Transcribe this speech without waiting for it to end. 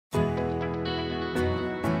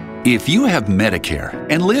If you have Medicare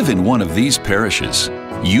and live in one of these parishes,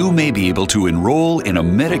 you may be able to enroll in a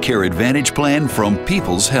Medicare Advantage plan from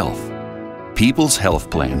People's Health. People's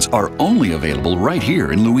Health plans are only available right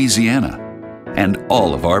here in Louisiana. And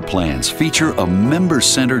all of our plans feature a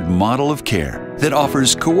member-centered model of care that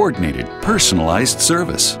offers coordinated, personalized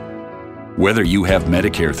service. Whether you have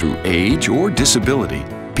Medicare through age or disability,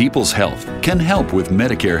 People's Health can help with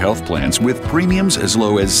Medicare health plans with premiums as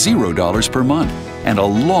low as $0 per month and a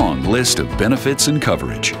long list of benefits and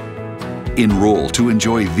coverage. Enroll to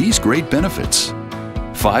enjoy these great benefits: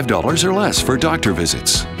 $5 or less for doctor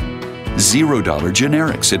visits, $0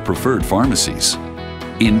 generics at preferred pharmacies,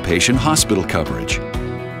 inpatient hospital coverage,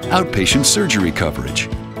 outpatient surgery coverage,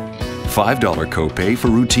 $5 copay for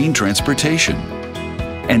routine transportation,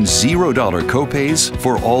 and $0 copays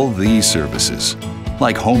for all these services,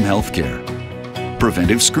 like home health care,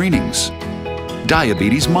 preventive screenings,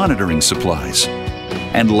 diabetes monitoring supplies,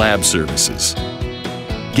 and lab services.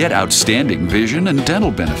 Get outstanding vision and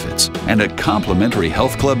dental benefits and a complimentary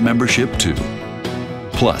health club membership too.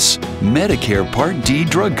 Plus, Medicare Part D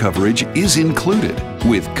drug coverage is included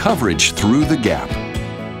with coverage through the gap.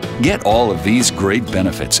 Get all of these great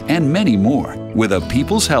benefits and many more with a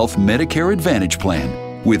People's Health Medicare Advantage plan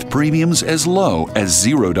with premiums as low as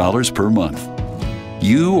 $0 per month.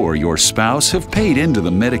 You or your spouse have paid into the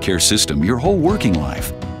Medicare system your whole working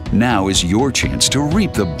life. Now is your chance to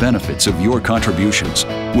reap the benefits of your contributions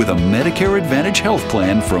with a Medicare Advantage health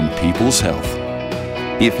plan from People's Health.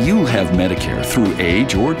 If you have Medicare through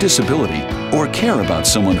age or disability or care about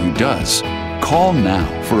someone who does, call now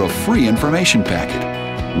for a free information packet.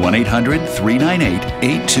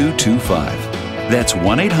 1-800-398-8225. That's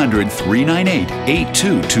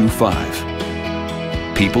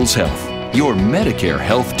 1-800-398-8225. People's Health, your Medicare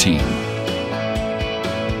health team.